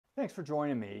Thanks for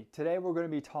joining me. Today we're going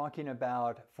to be talking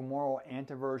about femoral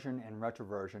anteversion and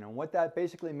retroversion. And what that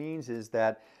basically means is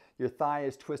that your thigh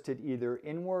is twisted either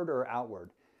inward or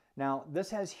outward. Now, this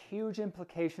has huge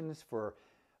implications for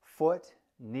foot,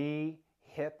 knee,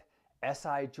 hip,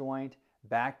 SI joint,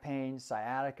 back pain,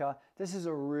 sciatica. This is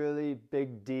a really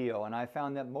big deal, and I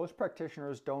found that most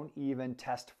practitioners don't even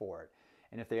test for it.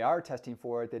 And if they are testing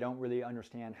for it, they don't really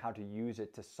understand how to use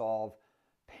it to solve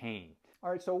pain. All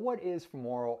right, so what is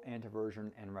femoral anteversion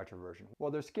and retroversion?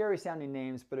 Well, they're scary sounding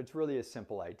names, but it's really a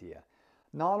simple idea.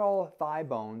 Not all thigh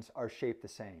bones are shaped the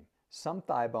same. Some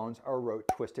thigh bones are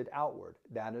twisted outward.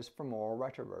 That is femoral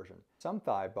retroversion. Some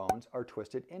thigh bones are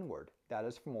twisted inward. That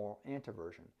is femoral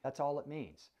anteversion. That's all it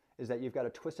means, is that you've got a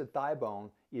twisted thigh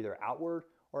bone either outward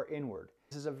or inward.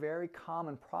 This is a very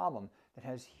common problem that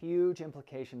has huge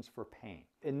implications for pain.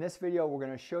 In this video, we're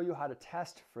going to show you how to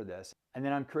test for this, and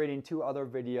then I'm creating 2 other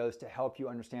videos to help you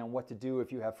understand what to do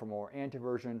if you have femoral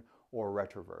anteversion or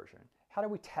retroversion. How do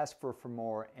we test for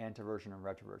femoral anteversion and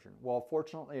retroversion? Well,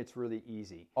 fortunately, it's really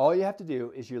easy. All you have to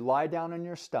do is you lie down on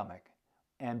your stomach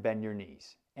and bend your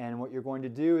knees. And what you're going to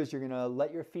do is you're going to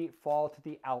let your feet fall to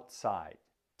the outside.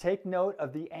 Take note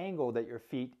of the angle that your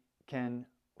feet can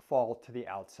fall to the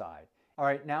outside. All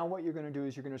right, now what you're going to do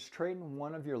is you're going to straighten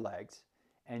one of your legs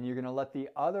and you're going to let the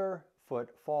other foot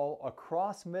fall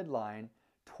across midline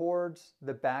towards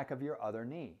the back of your other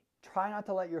knee. Try not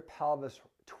to let your pelvis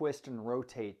twist and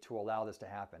rotate to allow this to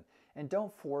happen. And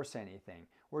don't force anything.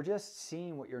 We're just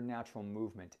seeing what your natural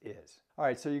movement is. All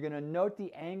right, so you're going to note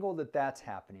the angle that that's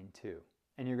happening to.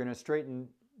 And you're going to straighten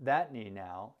that knee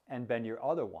now and bend your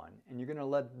other one. And you're going to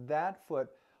let that foot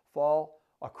fall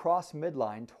across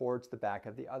midline towards the back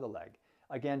of the other leg.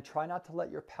 Again, try not to let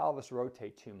your pelvis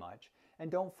rotate too much and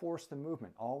don't force the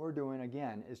movement. All we're doing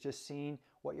again is just seeing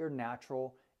what your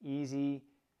natural, easy,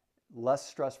 less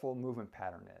stressful movement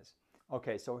pattern is.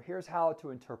 Okay, so here's how to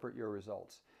interpret your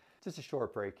results. Just a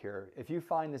short break here. If you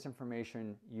find this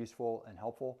information useful and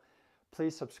helpful,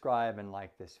 please subscribe and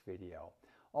like this video.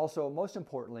 Also, most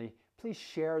importantly, please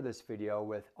share this video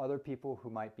with other people who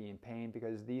might be in pain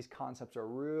because these concepts are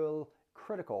real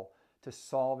critical to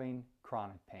solving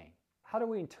chronic pain. How do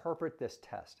we interpret this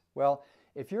test? Well,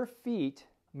 if your feet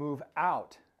move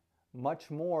out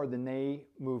much more than they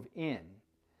move in,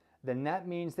 then that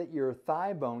means that your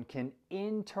thigh bone can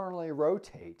internally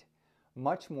rotate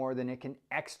much more than it can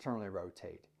externally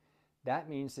rotate. That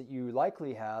means that you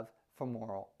likely have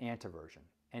femoral anteversion,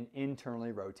 an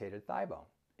internally rotated thigh bone.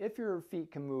 If your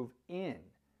feet can move in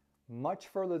much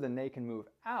further than they can move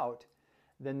out,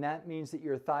 then that means that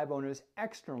your thigh bone is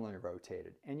externally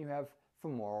rotated and you have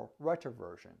femoral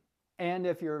retroversion. And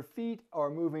if your feet are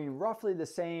moving roughly the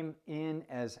same in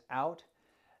as out,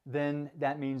 then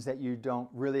that means that you don't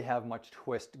really have much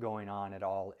twist going on at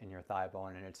all in your thigh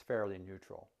bone and it's fairly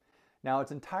neutral. Now,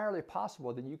 it's entirely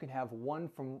possible that you can have one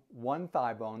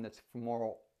thigh bone that's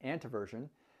femoral anteversion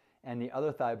and the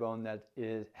other thigh bone that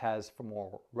has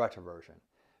femoral retroversion.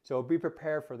 So be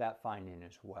prepared for that finding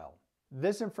as well.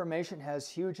 This information has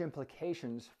huge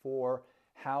implications for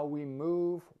how we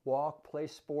move, walk, play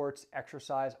sports,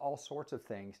 exercise, all sorts of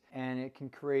things, and it can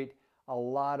create a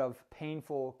lot of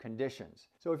painful conditions.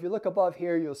 So if you look above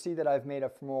here, you'll see that I've made a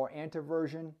femoral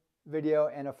anteversion video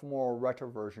and a femoral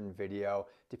retroversion video,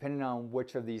 depending on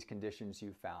which of these conditions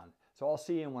you found. So I'll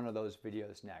see you in one of those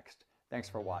videos next. Thanks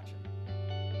for watching.